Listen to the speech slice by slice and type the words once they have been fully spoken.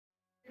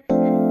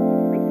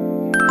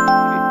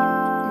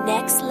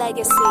Next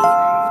Legacy.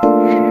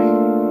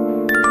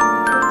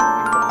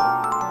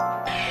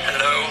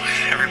 Hello,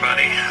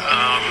 everybody.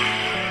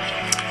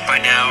 By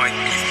now,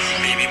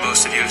 maybe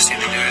most of you have seen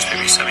the news,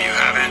 maybe some of you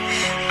haven't.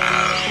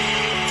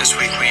 This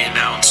week we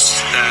announced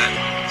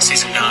that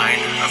Season 9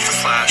 of The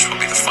Flash will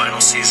be the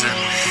final season,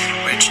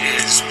 which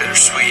is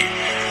bittersweet.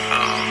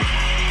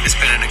 It's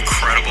been an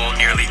incredible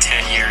nearly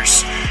 10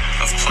 years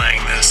of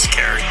playing this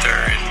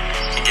character and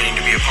getting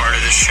to be a part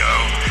of this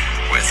show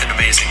with an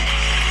amazing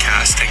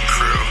cast and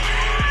crew.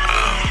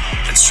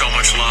 And so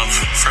much love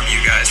from you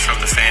guys, from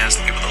the fans,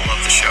 the people that love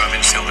the show. I mean,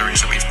 it's the only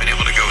reason we've been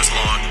able to go as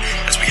long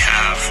as we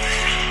have.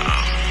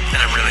 And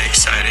I'm really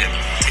excited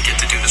to get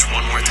to do this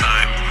one more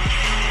time,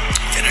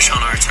 finish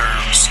on our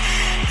terms,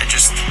 and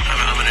just,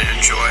 I'm going to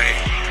enjoy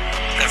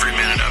every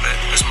minute of it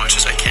as much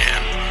as I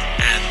can.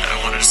 And I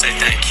wanted to say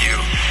thank you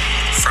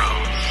from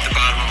the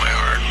bottom of my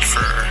heart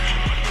for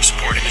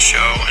supporting the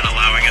show and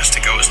allowing us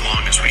to go as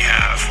long as we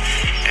have.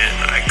 And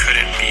I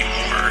couldn't be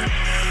more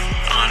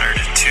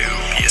honored to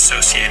be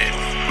associated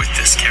with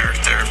this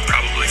character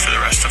probably for the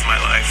rest of my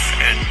life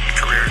and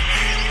career.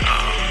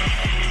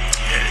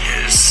 It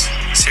is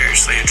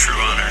seriously a true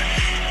honor,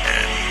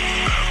 and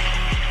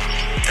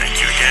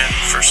thank you again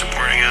for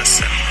supporting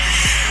us, and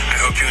I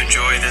hope you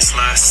enjoy this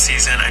last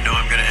season. I know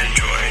I'm going to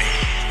enjoy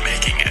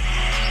making it.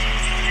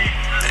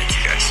 Thank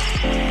you guys.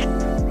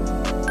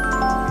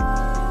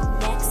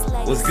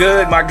 What's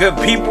good, my good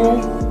people?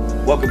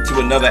 Welcome to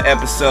another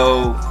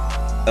episode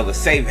of A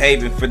Safe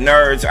Haven for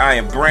Nerds. I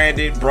am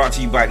Brandon, brought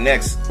to you by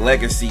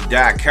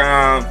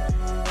NextLegacy.com.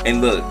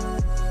 And look,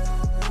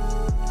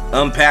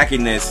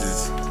 unpacking this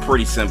is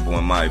pretty simple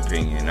in my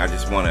opinion. I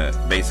just want to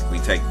basically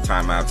take the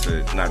time out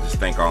to not just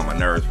thank all my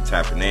nerds for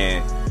tapping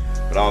in,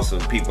 but also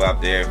the people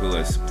out there who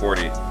have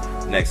supported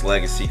Next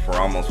Legacy for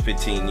almost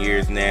 15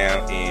 years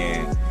now,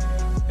 and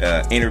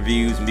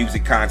interviews,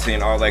 music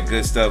content, all that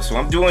good stuff. So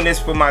I'm doing this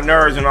for my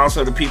nerds and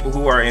also the people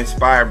who are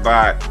inspired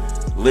by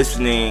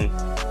listening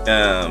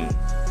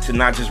to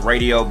not just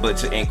radio, but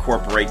to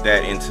incorporate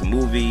that into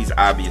movies,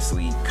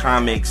 obviously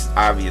comics,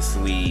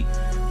 obviously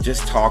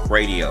just talk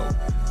radio.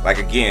 Like,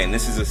 again,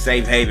 this is a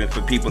safe haven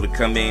for people to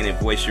come in and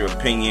voice your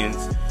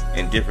opinions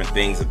and different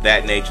things of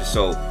that nature.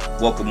 So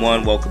welcome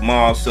one, welcome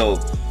all. So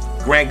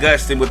Grant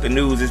Gustin with the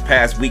news this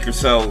past week or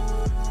so,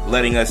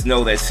 letting us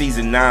know that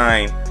season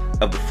 9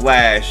 of The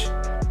Flash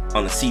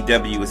on the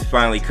CW is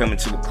finally coming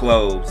to a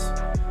close.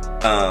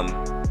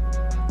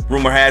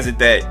 Rumor has it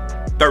that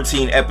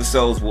 13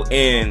 episodes will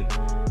end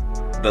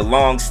the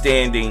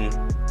long-standing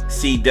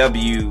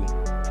CW,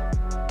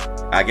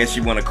 I guess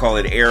you want to call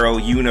it Arrow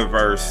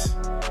universe.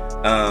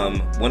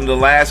 One of the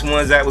last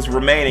ones that was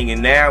remaining,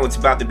 and now it's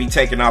about to be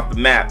taken off the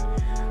map.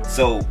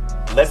 So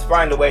let's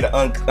find a way to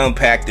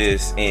unpack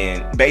this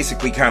and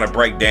basically kind of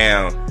break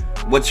down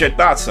what your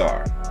thoughts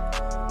are.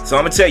 So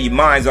I'm gonna tell you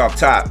mine's off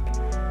top.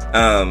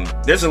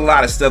 There's a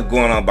lot of stuff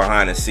going on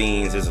behind the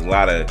scenes. There's a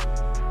lot of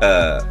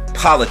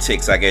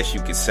politics, I guess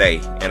you could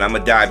say, and I'm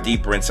gonna dive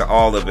deeper into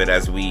all of it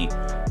as we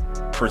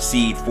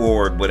proceed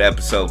forward with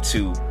episode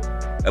 2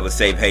 of A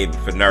Safe Haven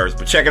for Nerds.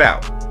 But check it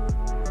out.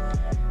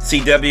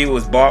 CW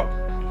was bought,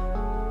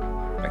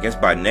 I guess,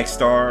 by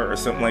Nexstar or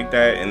something like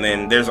that. And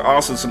then there's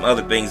also some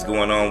other things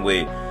going on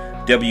with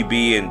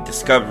WB and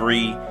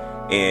Discovery.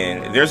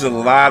 And there's a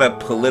lot of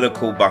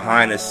political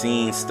behind the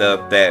scenes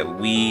stuff that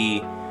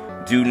we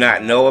do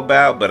not know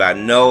about. But I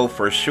know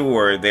for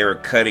sure they're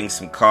cutting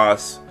some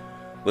costs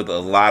with a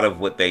lot of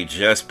what they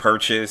just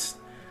purchased.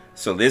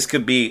 So this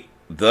could be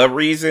the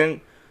reason.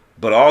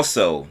 But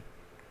also,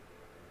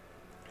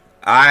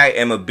 I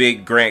am a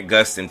big Grant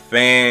Gustin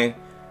fan.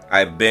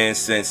 I've been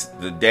since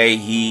the day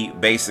he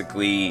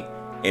basically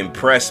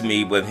impressed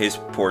me with his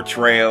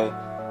portrayal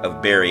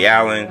of Barry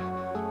Allen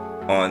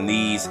on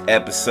these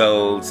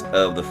episodes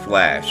of The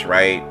Flash,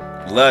 right?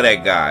 Love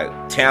that guy.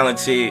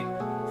 Talented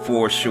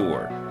for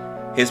sure.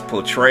 His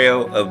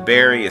portrayal of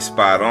Barry is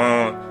spot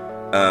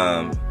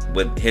on,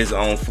 with his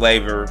own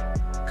flavor,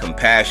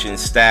 compassion,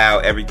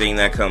 style, everything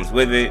that comes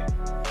with it.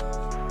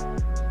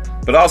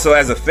 But also,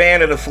 as a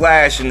fan of The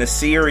Flash and the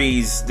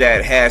series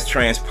that has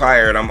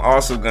transpired, I'm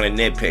also going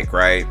to nitpick,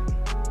 right?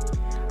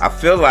 I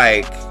feel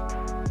like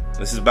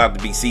this is about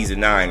to be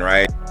season 9,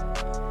 right?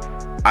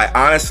 I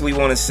honestly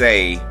want to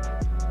say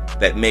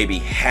that maybe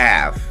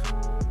half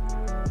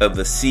of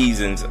the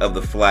seasons of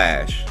The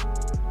Flash,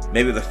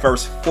 maybe the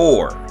first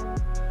 4,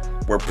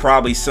 were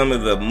probably some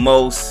of the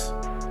most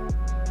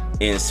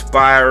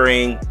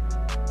inspiring,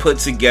 put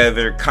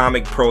together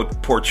comic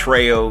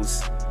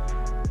portrayals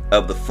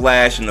of The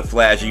Flash and the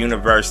Flash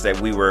universe that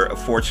we were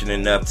fortunate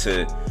enough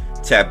to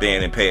tap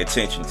in and pay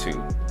attention to.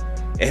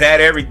 It had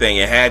everything.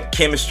 It had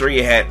chemistry,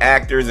 it had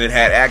actors, it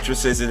had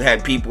actresses, it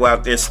had people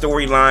out there,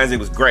 storylines. It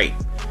was great.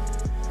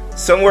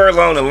 Somewhere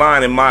along the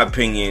line, in my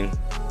opinion,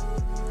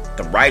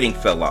 the writing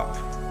fell off.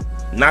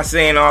 I'm not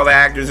saying all the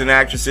actors and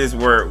actresses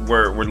were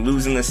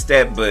losing a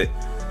step, but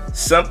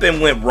something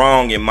went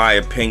wrong, in my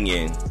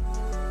opinion,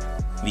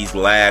 these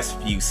last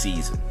few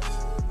seasons.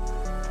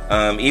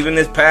 Even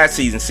this past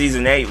season,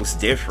 season 8 was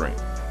different.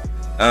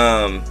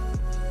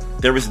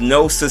 There was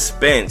no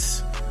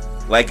suspense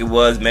like it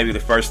was maybe the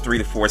first 3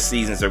 to 4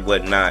 seasons or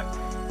whatnot.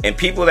 And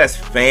people that's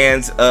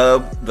fans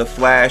of The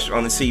Flash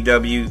on the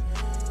CW,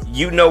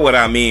 you know what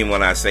I mean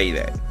when I say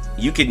that.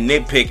 You can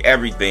nitpick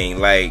everything,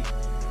 like,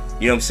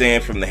 you know what I'm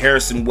saying, from the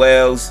Harrison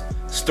Wells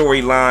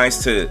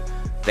storylines to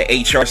the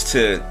HRs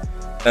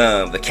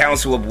to the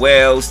Council of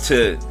Wells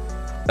to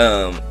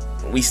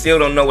we still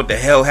don't know what the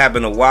hell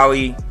happened to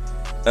Wally.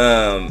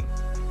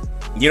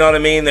 You know what I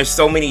mean? There's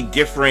so many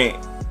different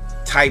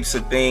types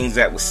of things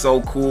that was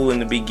so cool in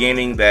the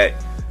beginning that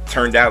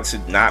turned out to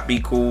not be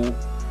cool.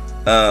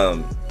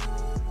 I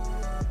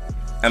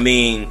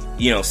mean,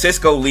 you know,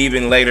 Cisco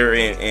leaving later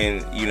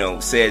in you know,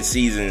 said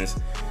seasons,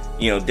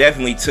 you know,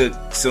 definitely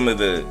took some of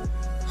the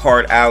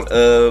heart out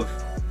of.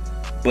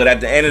 But at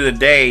the end of the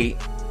day,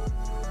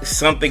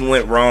 something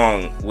went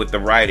wrong with the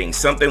writing.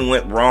 Something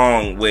went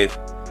wrong with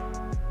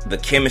the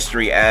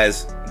chemistry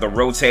as the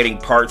rotating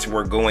parts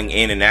were going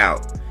in and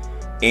out.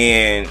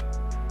 And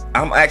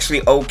I'm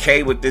actually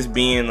okay with this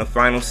being the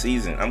final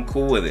season. I'm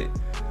cool with it.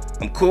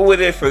 I'm cool with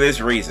it for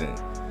this reason.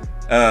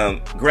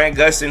 Grant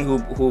Gustin,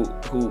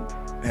 who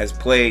has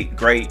played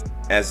great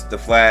as the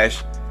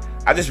Flash,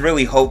 I just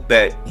really hope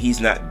that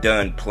he's not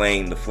done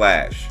playing the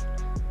Flash.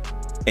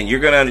 And you're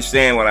gonna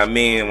understand what I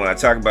mean when I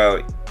talk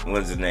about,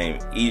 what's his name,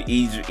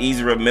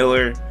 Ezra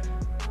Miller,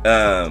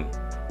 and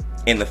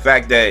the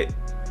fact that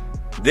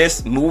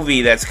this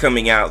movie that's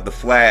coming out, The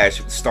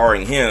Flash,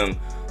 starring him,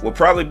 will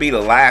probably be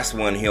the last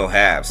one he'll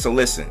have. So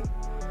listen,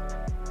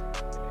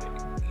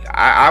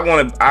 I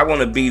want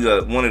to be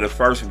one of the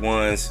first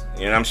ones,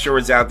 and I'm sure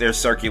it's out there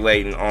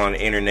circulating on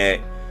the internet,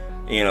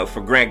 you know,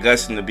 for Grant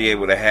Gustin to be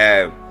able to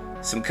have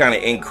some kind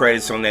of end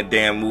credits on that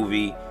damn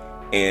movie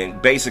and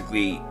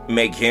basically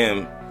make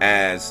him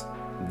as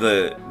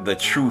the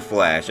true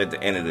Flash at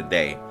the end of the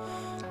day.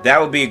 That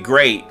would be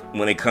great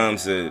when it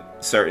comes to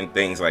certain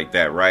things like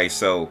that, right?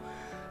 So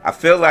I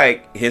feel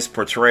like his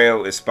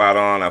portrayal is spot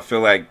on. I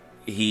feel like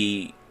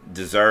he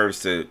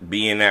deserves to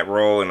be in that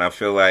role, and I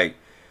feel like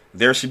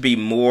there should be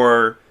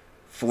more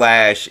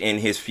Flash in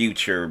his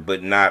future,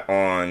 but not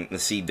on the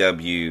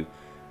CW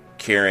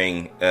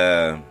carrying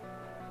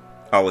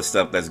all the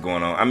stuff that's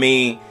going on. I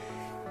mean,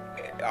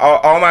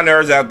 all my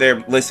nerds out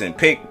there, listen,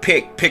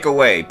 pick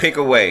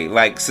away.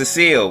 Like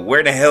Cecile,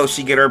 where the hell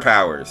she get her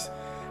powers?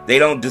 They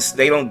don't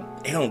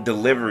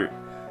deliver.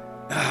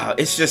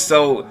 It's just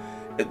so,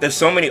 there's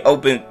so many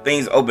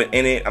things open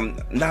in it. I'm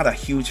not a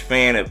huge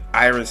fan of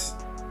Iris,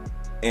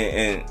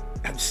 and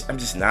I'm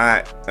just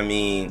not. I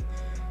mean,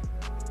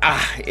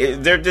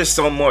 there's just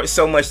so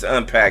much to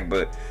unpack.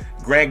 But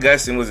Grant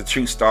Gustin was a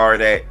true star of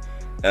that,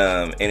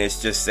 and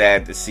it's just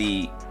sad to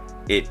see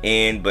it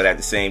end. But at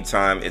the same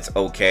time, it's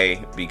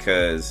okay,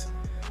 because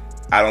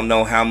I don't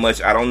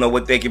know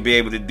what they could be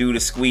able to do to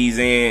squeeze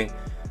in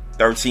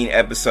 13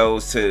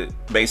 episodes to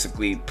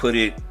basically put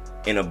it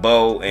in a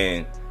bow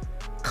and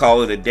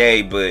call it a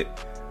day.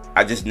 But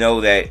I just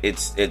know that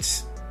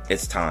it's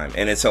time,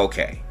 and it's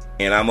okay,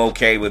 and I'm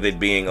okay with it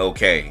being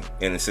okay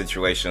in a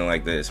situation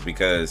like this,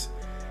 because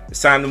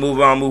it's time to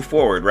move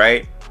forward,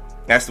 right?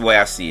 That's the way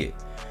I see it.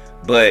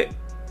 But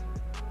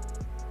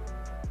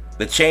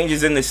the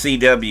changes in the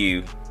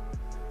CW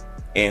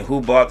and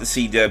who bought the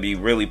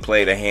CW really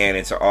played a hand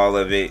into all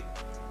of it.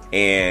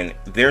 And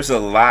there's a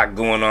lot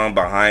going on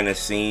behind the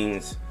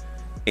scenes.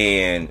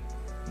 And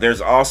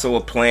there's also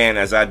a plan,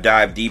 as I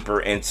dive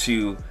deeper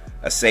into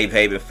a safe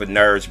haven for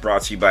nerds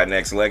brought to you by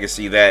Next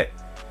Legacy, that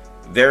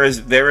there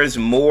is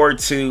more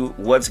to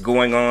what's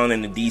going on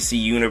in the DC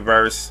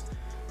universe.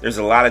 There's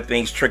a lot of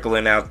things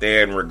trickling out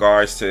there in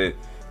regards to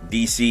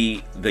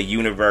DC. The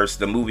universe,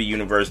 the movie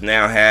universe,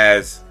 now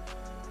has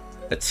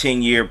a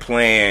 10-year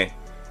plan.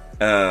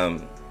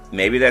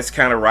 Maybe that's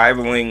kind of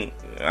rivaling,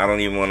 I don't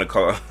even want to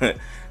call it,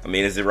 I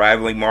mean, is it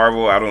rivaling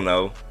Marvel? I don't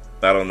know.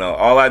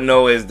 All I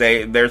know is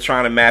they're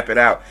trying to map it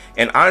out.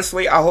 And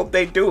honestly, I hope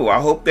they do. I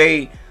hope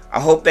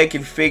they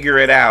can figure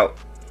it out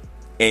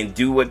and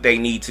do what they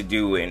need to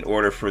do in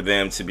order for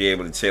them to be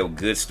able to tell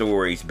good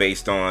stories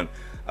based on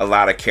a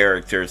lot of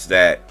characters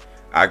that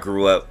I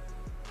grew up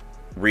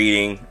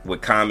reading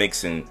with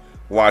comics and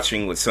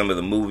watching with some of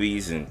the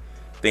movies and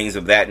things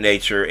of that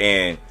nature.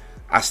 And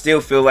I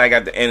still feel like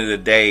at the end of the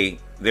day,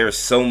 there's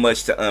so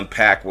much to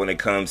unpack when it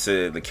comes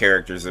to the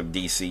characters of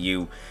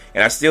DCU.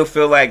 And I still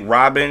feel like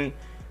Robin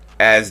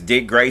as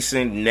Dick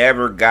Grayson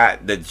never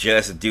got the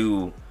just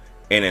due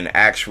in an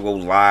actual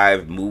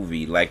live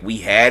movie. Like, we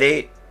had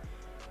it,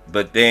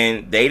 but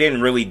then they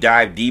didn't really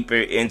dive deeper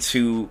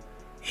into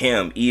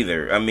him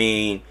either. I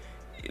mean,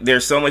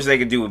 there's so much they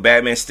could do with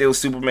Batman, still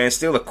Superman,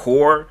 still the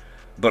core,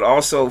 but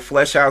also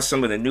flesh out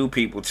some of the new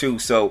people too.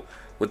 So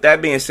with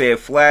that being said,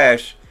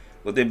 Flash,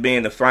 with it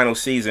being the final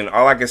season,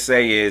 all I can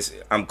say is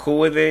I'm cool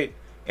with it,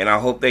 and I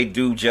hope they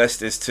do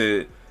justice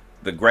to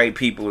the great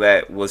people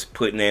that was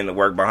putting in the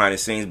work behind the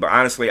scenes. But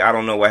honestly, I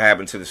don't know what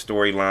happened to the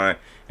storyline,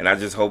 and I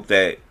just hope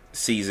that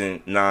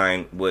season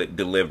 9 would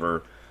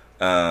deliver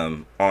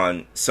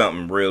on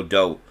something real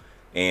dope.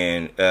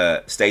 And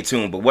stay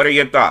tuned. But what are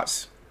your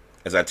thoughts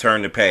as I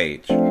turn the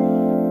page?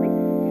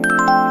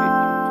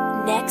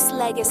 Next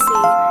Legacy.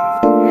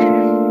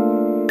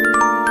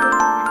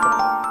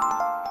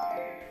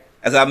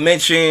 As I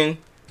mentioned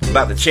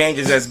about the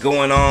changes that's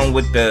going on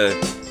with the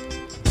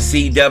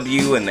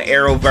CW and the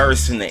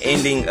Arrowverse and the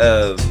ending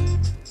of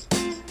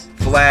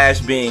Flash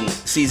being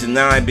season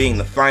 9 being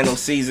the final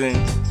season,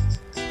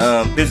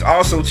 there's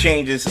also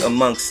changes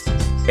amongst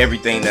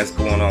everything that's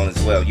going on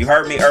as well. You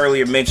heard me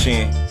earlier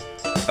mention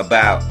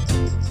about,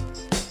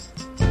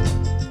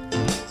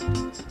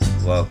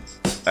 well,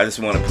 I just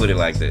want to put it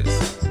like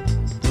this.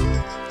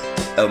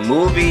 A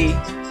movie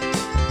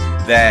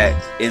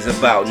that is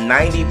about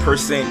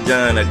 90%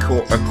 done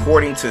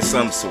according to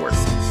some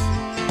sources.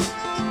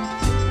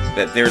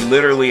 That they're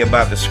literally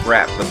about to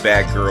scrap the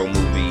Batgirl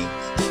movie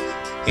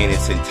in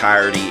its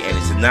entirety, and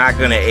it's not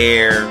going to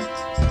air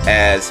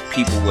as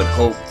people would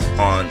hope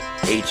on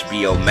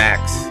HBO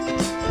Max.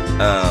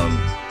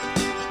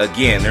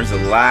 Again, there's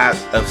a lot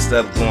of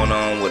stuff going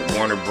on with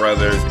Warner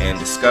Brothers and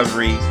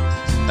Discovery,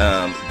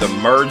 the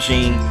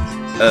merging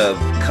of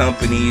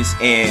companies,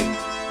 and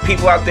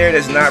people out there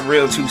that's not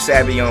real too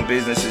savvy on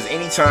businesses.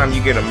 Anytime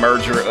you get a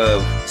merger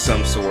of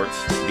some sorts,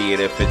 be it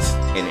if it's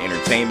in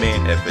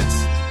entertainment, if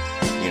it's,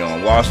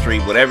 on Wall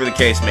Street, whatever the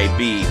case may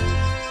be,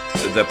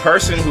 the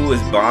person who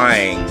is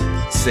buying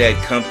said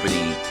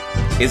company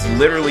is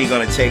literally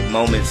going to take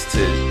moments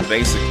to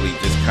basically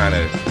just kind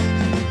of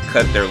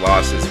cut their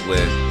losses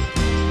with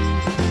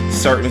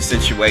certain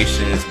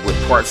situations with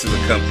parts of the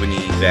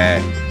company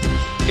that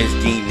is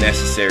deemed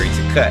necessary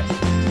to cut.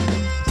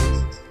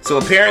 So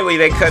apparently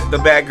they cut the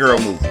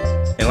Batgirl movie.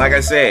 And like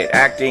I said,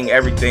 acting,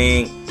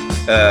 everything,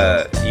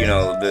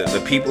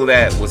 the people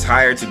that was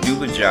hired to do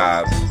the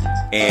job,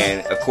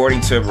 and according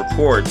to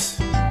reports,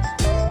 it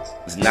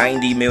was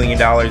 $90 million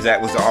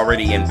that was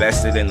already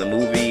invested in the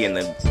movie, and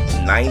the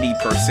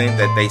 90%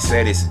 that they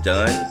said is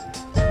done,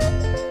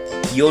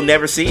 you'll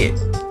never see it.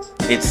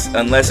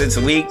 Unless it's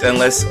leaked,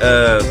 unless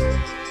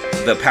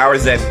the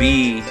powers that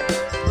be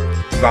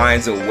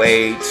finds a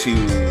way to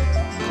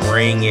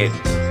bring it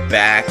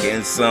back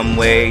in some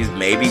ways,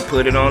 maybe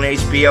put it on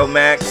HBO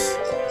Max,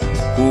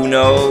 who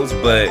knows.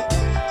 But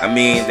I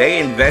mean, they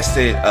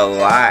invested a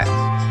lot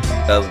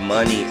of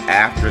money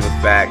after the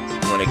fact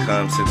when it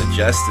comes to the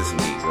Justice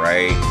League,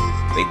 right?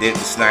 They did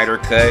the Snyder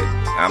Cut.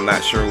 I'm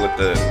not sure what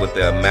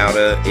the amount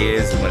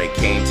is when it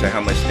came to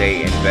how much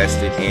they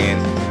invested in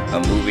a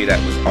movie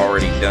that was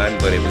already done,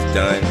 but it was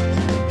done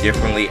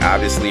differently,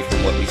 obviously,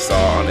 from what we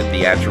saw on the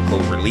theatrical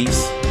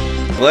release.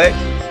 But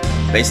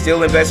they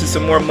still invested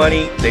some more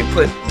money. They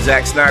put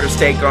Zack Snyder's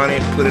take on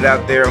it, put it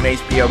out there on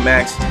HBO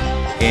Max,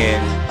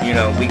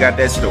 and we got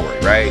that story,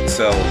 right?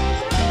 So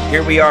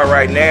here we are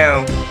right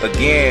now,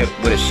 again,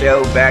 with a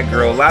shell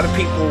Batgirl. A lot of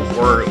people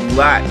were a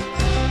lot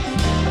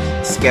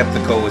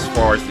skeptical as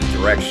far as the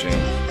direction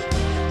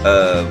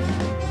of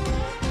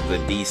the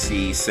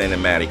DC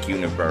cinematic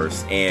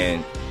universe.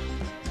 And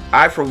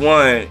I, for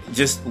one,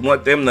 just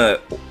want them to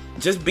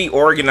just be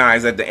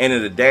organized at the end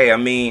of the day. I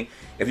mean,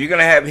 if you're going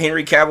to have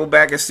Henry Cavill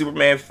back as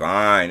Superman,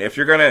 fine. If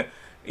you're going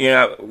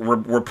to,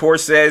 report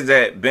says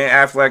that Ben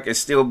Affleck is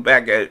still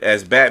back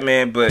as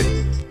Batman, but,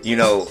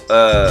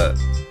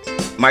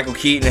 Michael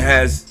Keaton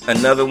has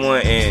another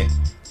one, and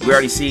we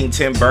already seen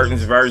Tim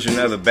Burton's version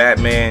of the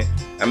Batman.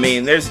 I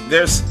mean,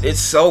 it's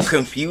so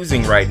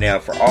confusing right now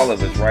for all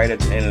of us, right at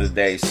the end of the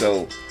day.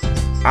 So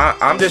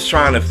I'm just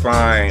trying to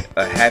find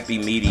a happy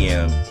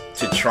medium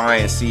to try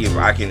and see if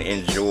I can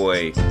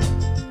enjoy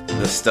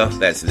the stuff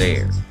that's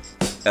there.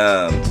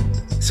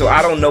 So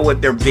I don't know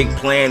what their big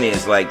plan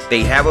is. Like,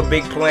 they have a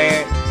big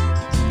plan,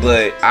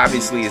 but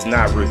obviously it's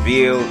not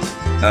revealed.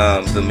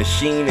 The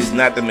machine is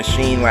not the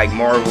machine like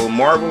Marvel.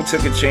 Marvel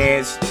took a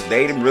chance.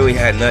 They didn't really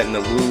had nothing to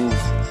lose,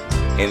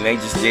 and they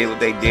just did what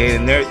they did.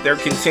 And they're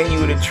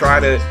continuing to try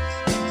to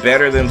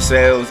better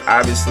themselves,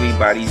 obviously,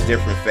 by these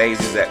different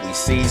phases that we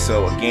see.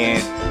 So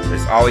again,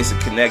 there's always a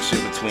connection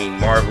between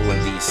Marvel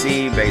and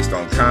DC based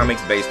on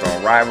comics, based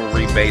on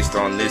rivalry, based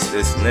on this,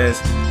 and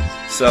this.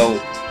 So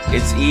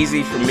it's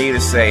easy for me to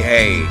say,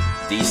 hey,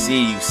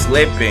 DC, you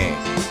slipping.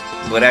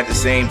 But at the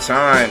same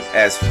time,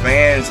 as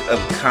fans of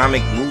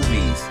comic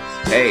movies,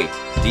 hey,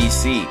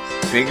 DC,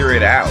 figure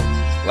it out.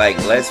 Like,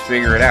 let's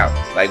figure it out.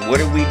 Like,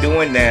 what are we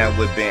doing now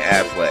with Ben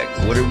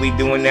Affleck? What are we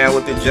doing now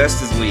with the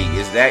Justice League?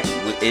 Is that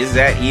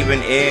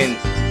even in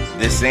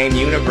the same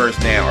universe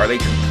now? Are they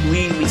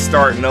completely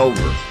starting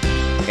over?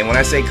 And when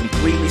I say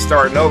completely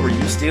starting over,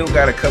 you still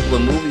got a couple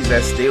of movies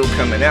that's still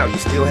coming out. You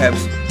still have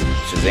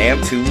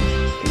Shazam 2,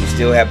 and you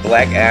still have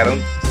Black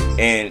Adam,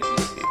 and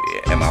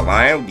am I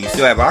lying? You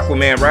still have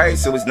Aquaman, right?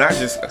 So it's not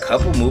just a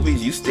couple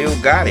movies, you still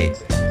got it.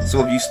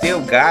 So if you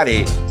still got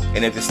it,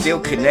 and if it's still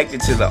connected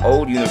to the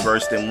old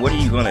universe, then what are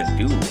you going to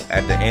do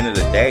at the end of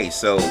the day?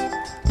 So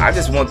I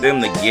just want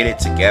them to get it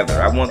together.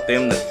 I want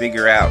them to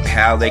figure out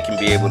how they can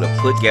be able to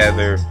put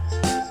together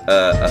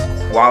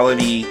a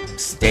quality,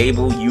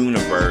 stable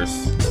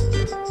universe.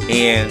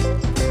 And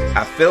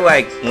I feel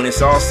like when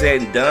it's all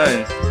said and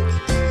done,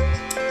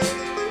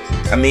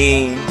 I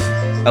mean,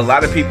 a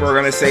lot of people are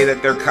going to say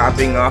that they're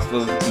copying off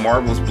of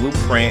Marvel's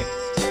blueprint,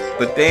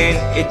 But then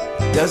it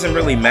doesn't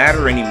really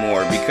matter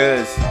anymore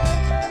because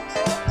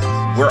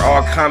we're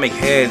all comic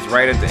heads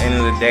right at the end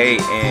of the day,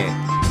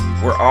 and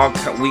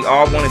we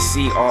all want to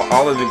see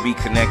all of it be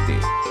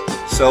connected.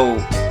 So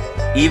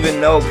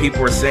even though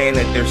people are saying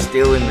that they're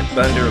still in the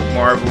thunder of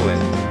Marvel,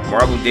 and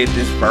Marvel did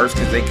this first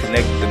because they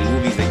connected the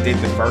movies, they did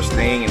the first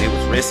thing and it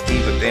was risky,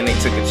 but then they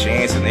took a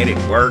chance and then it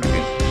worked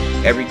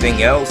and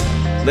everything else.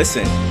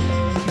 Listen,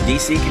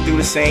 DC can do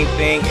the same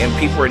thing, and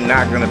people are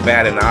not going to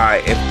bat an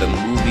eye if the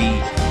movie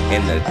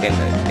in the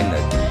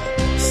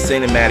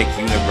cinematic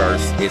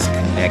universe is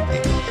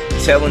connected.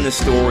 Telling the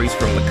stories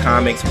from the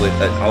comics with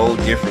an old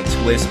different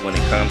twist when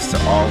it comes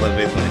to all of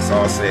it, when it's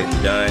all said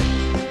and done.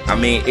 I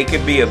mean, it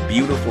could be a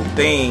beautiful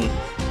thing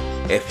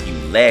if you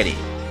let it.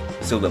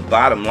 So the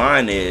bottom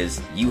line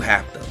is, you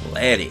have to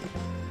let it.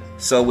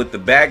 So with the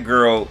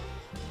Batgirl,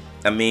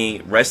 I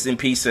mean, rest in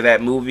peace to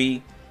that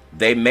movie.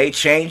 They may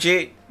change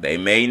it, they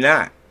may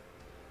not.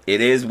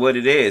 It is what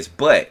it is,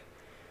 but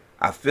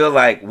I feel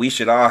like we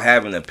should all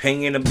have an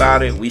opinion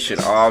about it. We should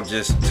all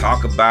just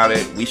talk about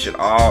it. We should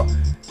all,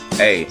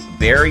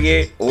 bury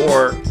it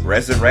or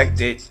resurrect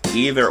it.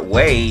 Either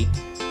way,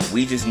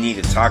 we just need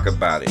to talk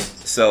about it.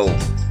 So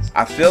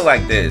I feel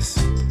like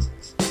this,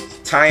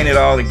 tying it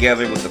all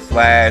together with the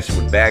Flash,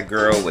 with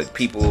Batgirl, with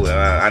people.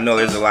 I know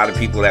there's a lot of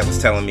people that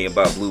was telling me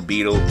about Blue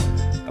Beetle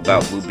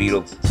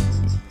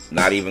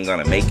not even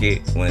gonna make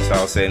it when it's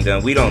all said and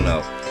done. We don't know.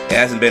 It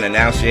hasn't been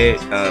announced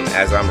yet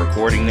as I'm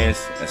recording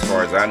this, as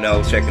far as I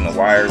know, checking the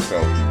wires, so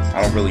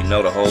I don't really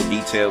know the whole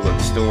detail of the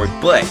story,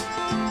 but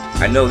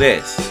I know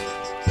this.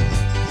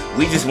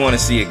 We just want to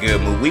see a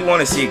good movie. We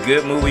want to see a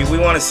good movie. We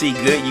want to see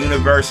good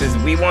universes.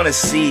 We want to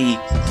see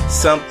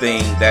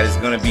something that is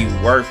going to be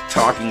worth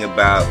talking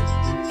about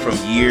from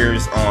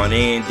years on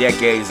in,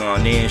 decades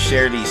on in.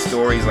 Share these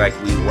stories like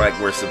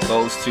we're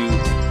supposed to,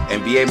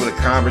 and be able to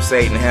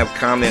conversate and have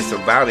comments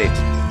about it.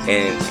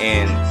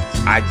 And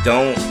I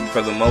don't,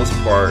 for the most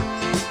part,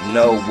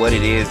 know what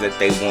it is that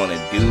they want to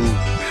do,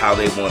 how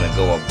they want to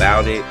go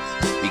about it,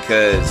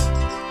 because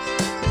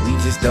we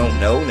just don't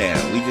know now.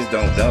 We just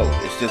don't know.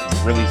 It's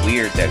just really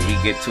weird that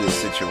we get to a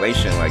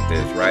situation like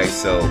this, right?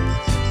 So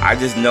I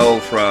just know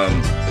from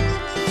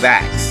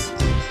facts,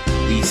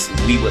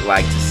 we would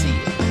like to see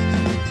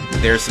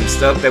it. There's some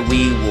stuff that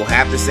we will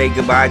have to say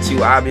goodbye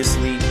to,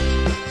 obviously,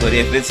 but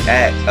if it's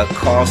at a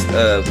cost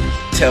of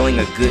telling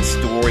a good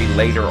story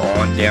later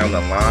on down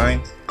the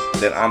line,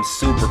 then I'm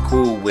super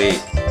cool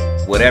with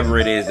whatever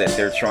it is that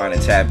they're trying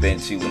to tap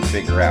into and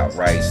figure out,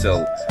 right?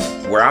 So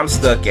where I'm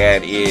stuck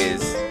at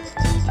is,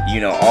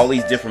 all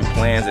these different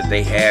plans that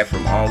they have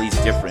from all these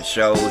different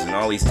shows and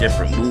all these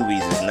different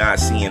movies is not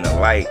seeing the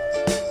light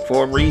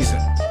for a reason.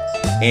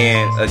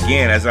 And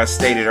again, as I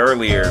stated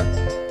earlier,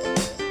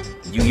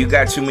 you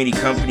got too many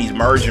companies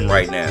merging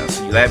right now.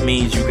 So that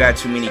means you got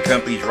too many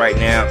companies right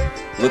now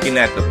looking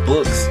at the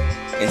books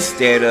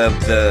instead of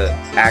the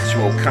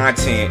actual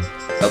content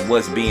of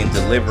what's being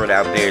delivered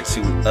out there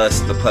to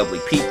us, the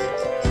public people.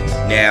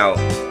 Now,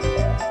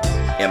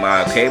 am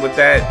I okay with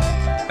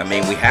that? I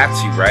mean, we have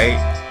to,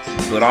 right?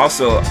 But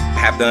also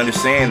have to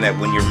understand that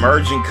when you're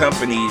merging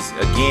companies,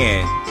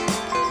 again,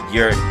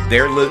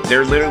 they're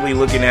literally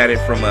looking at it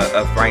from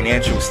a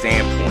financial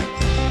standpoint.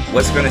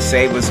 What's going to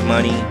save us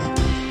money?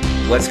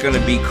 What's going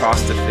to be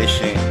cost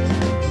efficient?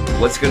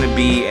 What's going to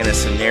be in a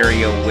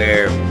scenario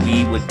where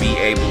we would be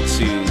able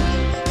to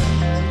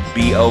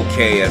be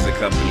okay as a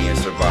company and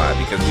survive,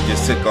 because we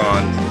just took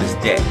on this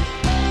debt.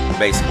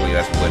 Basically,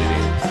 that's what it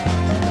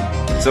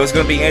is. So it's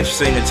going to be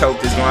interesting to tote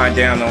this line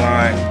down the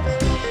line.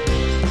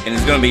 And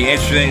it's going to be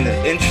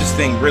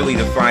interesting really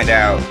to find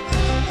out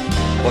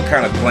what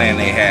kind of plan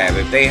they have.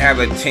 If they have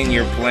a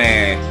 10-year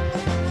plan,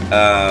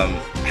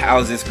 how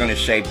is this going to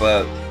shape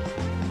up?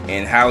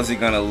 And how is it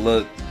going to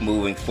look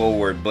moving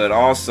forward? But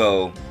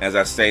also, as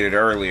I stated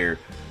earlier,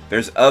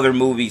 there's other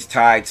movies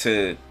tied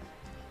to,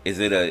 is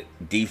it a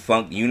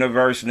defunct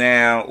universe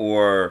now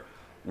or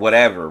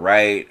whatever,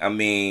 right? I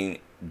mean,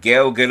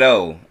 Gal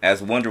Gadot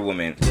as Wonder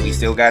Woman, we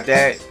still got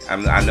that.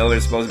 I know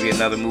there's supposed to be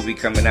another movie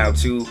coming out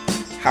too.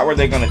 How are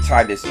they going to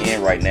tie this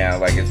in right now?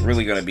 Like, it's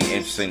really going to be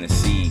interesting to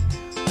see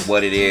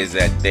what it is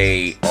that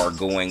they are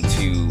going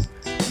to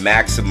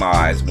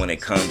maximize when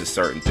it comes to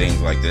certain things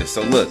like this.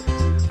 So look,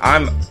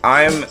 I'm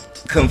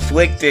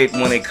conflicted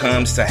when it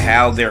comes to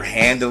how they're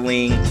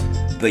handling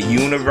the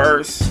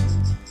universe,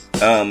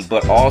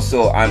 but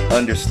also I'm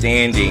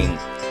understanding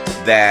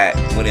that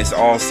when it's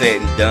all said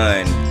and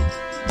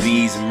done,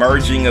 these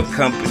merging of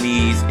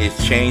companies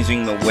is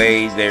changing the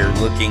way they're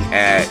looking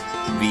at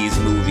these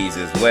movies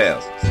as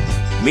well.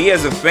 Me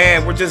as a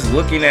fan, we're just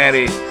looking at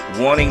it,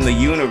 wanting the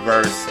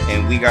universe,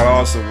 and we gotta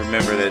also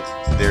remember that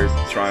they're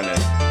trying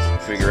to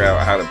figure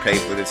out how to pay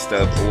for this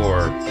stuff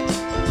or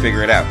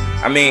figure it out.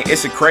 I mean,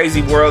 it's a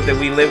crazy world that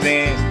we live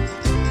in,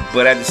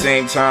 but at the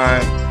same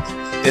time,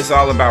 it's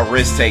all about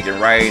risk taking,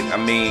 right? I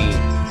mean,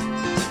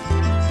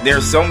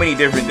 there's so many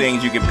different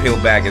things you can peel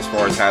back as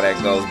far as how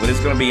that goes, but it's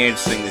going to be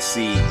interesting to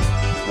see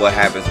what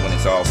happens when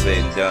it's all said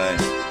and done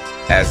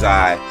as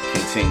I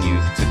continue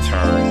to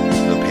turn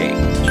the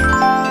page.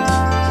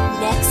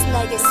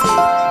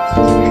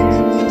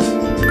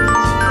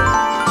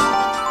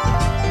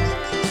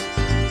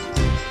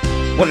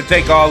 want to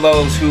thank all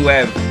those who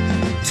have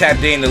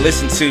tapped in to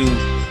listen to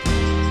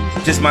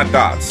just my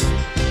thoughts.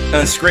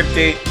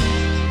 Unscripted.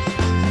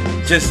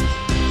 Just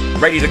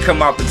ready to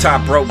come off the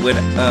top rope with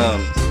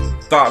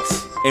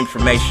thoughts,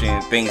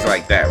 information, things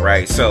like that,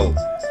 right? So,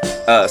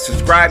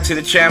 subscribe to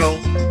the channel.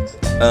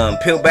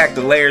 Peel back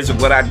the layers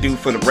of what I do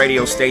for the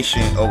radio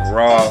station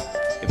overall.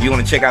 If you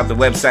want to check out the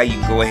website, you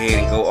can go ahead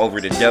and go over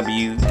to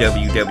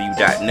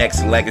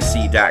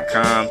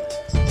www.nextlegacy.com.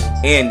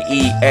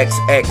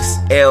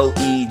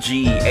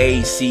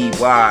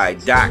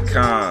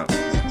 NEXXLEGACY.com.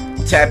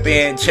 Tap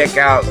in, check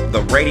out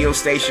the radio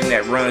station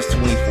that runs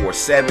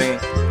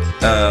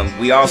 24/7.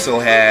 We also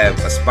have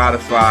a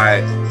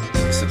Spotify. You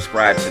can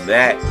subscribe to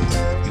that.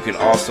 You can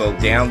also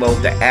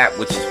download the app,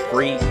 which is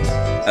free.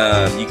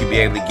 You can be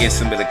able to get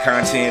some of the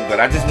content, but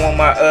I just want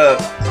my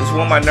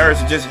nerds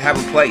to just have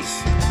a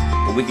place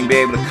where we can be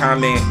able to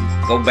comment,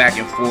 go back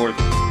and forth,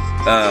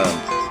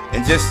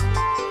 and just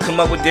come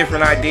up with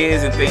different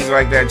ideas and things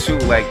like that too.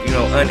 Like,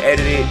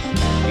 unedited.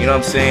 You know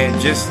what I'm saying?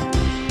 Just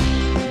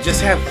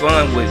have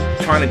fun with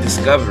trying to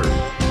discover.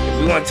 If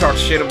we want to talk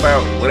shit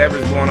about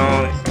whatever's going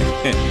on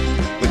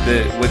with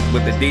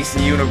the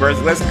DC universe,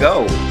 let's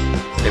go.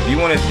 If you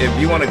want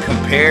to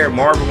compare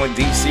Marvel and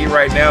DC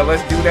right now,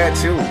 let's do that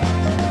too.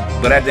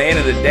 But at the end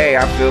of the day,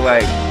 I feel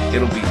like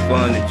it'll be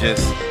fun to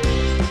just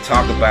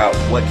talk about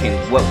what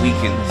we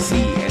can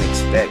see and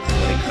expect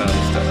when it comes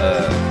to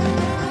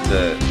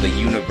the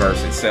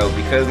universe itself.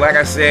 Because like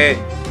I said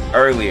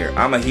earlier,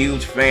 I'm a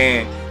huge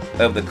fan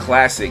of the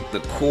classic, the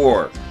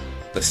core,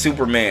 the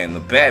Superman, the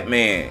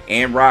Batman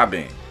and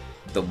Robin,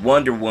 the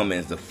Wonder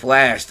Womans, the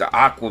Flash, the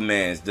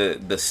Aquamans,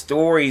 the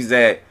stories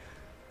that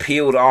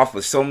peeled off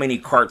of so many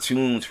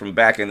cartoons from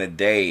back in the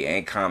day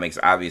and comics,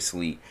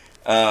 obviously.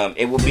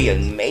 It will be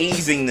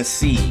amazing to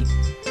see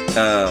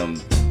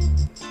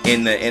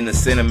in the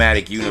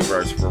cinematic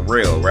universe, for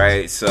real,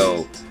 right?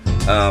 So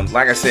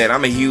like I said,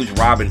 I'm a huge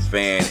Robin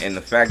fan, and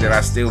the fact that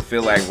I still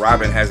feel like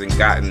Robin hasn't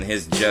gotten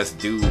his just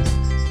due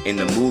in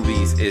the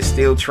movies is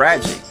still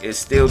tragic. It's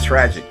still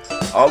tragic.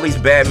 All these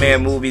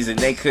Batman movies, and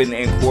they couldn't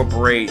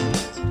incorporate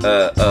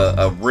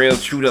a real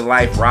true to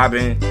life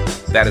Robin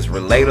that is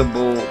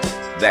relatable,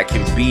 that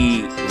can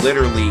be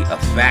literally a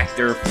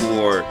factor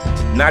for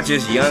not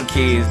just young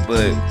kids,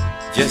 but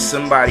just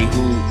somebody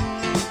who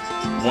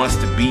wants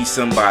to be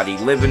somebody,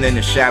 living in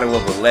the shadow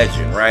of a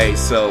legend, right?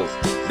 So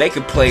they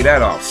could play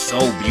that off so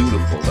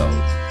beautiful though,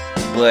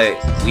 but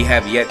we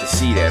have yet to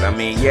see that. I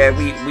mean, yeah,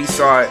 we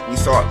saw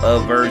a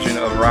version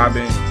of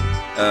Robin,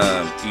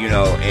 and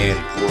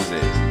what was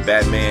it,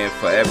 Batman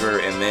Forever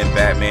and then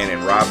Batman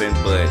and Robin,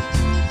 but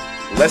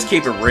let's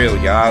keep it real,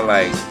 y'all.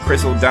 Like,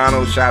 Chris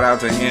O'Donnell, shout out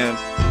to him.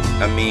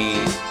 I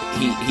mean,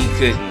 he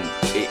couldn't,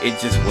 it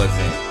just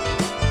wasn't,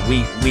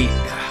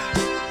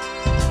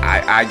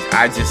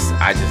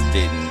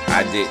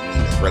 I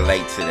didn't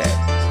relate to that.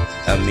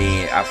 I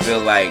mean, I feel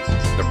like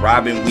the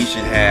Robin we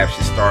should have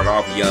should start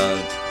off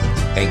young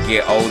and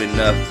get old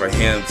enough for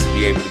him to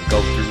be able to go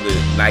through the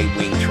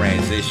Nightwing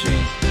transition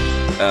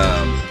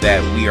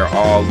that we are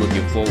all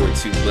looking forward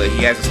to. But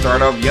he has to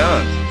start off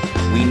young.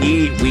 We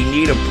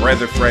need a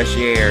breath of fresh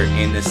air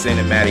in the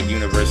cinematic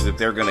universe. If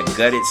they're gonna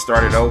gut it,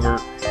 start it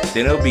over,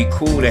 then it'll be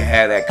cool to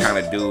have that kind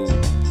of dude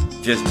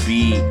just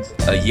be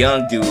a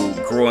young dude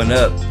growing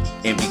up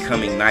and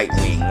becoming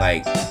Nightwing,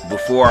 like,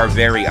 before our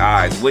very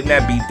eyes. Wouldn't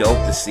that be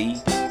dope to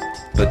see?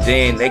 But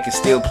then they can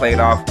still play it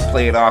off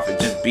and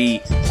just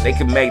be, they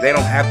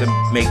don't have to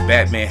make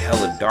Batman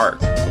hella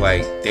dark.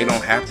 Like, they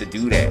don't have to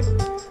do that.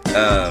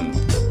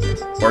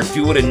 Or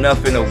do it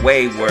enough in a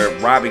way where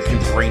Robin can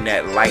bring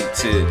that light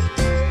to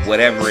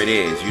whatever it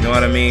is. You know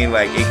what I mean?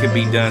 Like, it could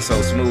be done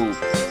so smooth.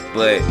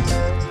 But,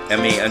 I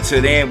mean,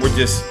 until then, we're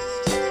just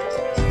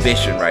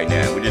fishing right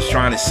now. We're just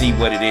trying to see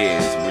what it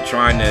is. We're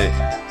trying to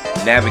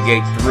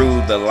navigate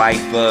through the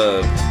life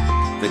of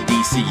the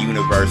DC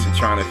universe and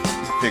trying to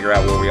figure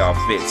out where we all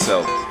fit.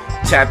 So,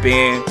 tap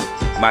in,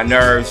 my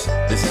nerves.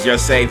 This is your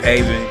safe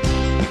haven.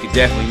 You can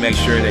definitely make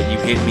sure that you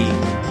hit me.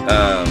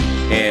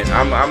 And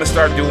I'm gonna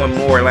start doing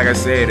more. Like I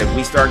said, if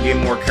we start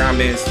getting more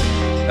comments,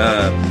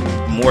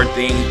 more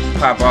things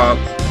pop up,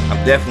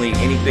 I'm definitely,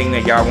 anything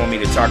that y'all want me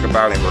to talk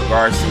about in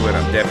regards to it,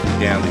 I'm definitely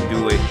down to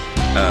do it.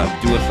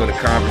 Do it for the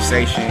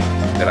conversation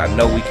that I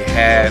know we can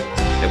have,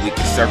 that we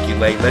can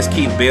circulate. Let's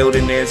keep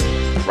building this.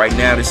 Right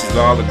now, this is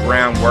all the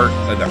groundwork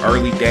of the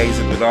early days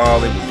of it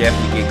all. It will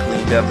definitely get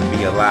cleaned up and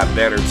be a lot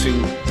better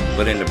too.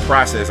 But in the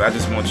process, I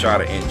just want y'all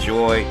to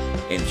enjoy,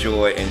 and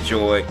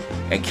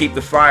keep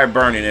the fire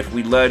burning. If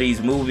we love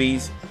these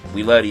movies,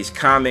 we love these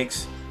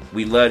comics,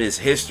 we love this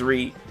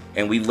history,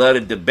 and we love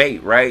the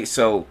debate, right?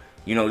 So,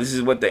 this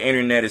is what the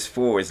internet is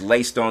for. It's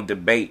laced on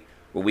debate,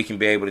 where we can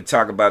be able to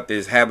talk about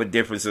this, have a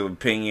difference of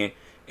opinion,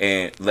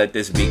 and let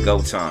this be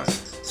go time.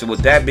 So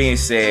with that being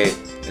said,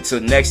 until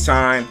next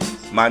time,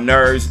 my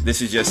nerds,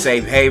 this is your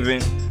safe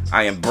haven.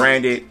 I am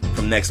Branded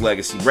from Next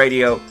Legacy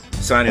Radio.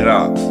 Sign it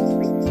off.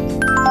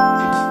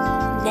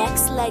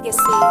 Next Legacy.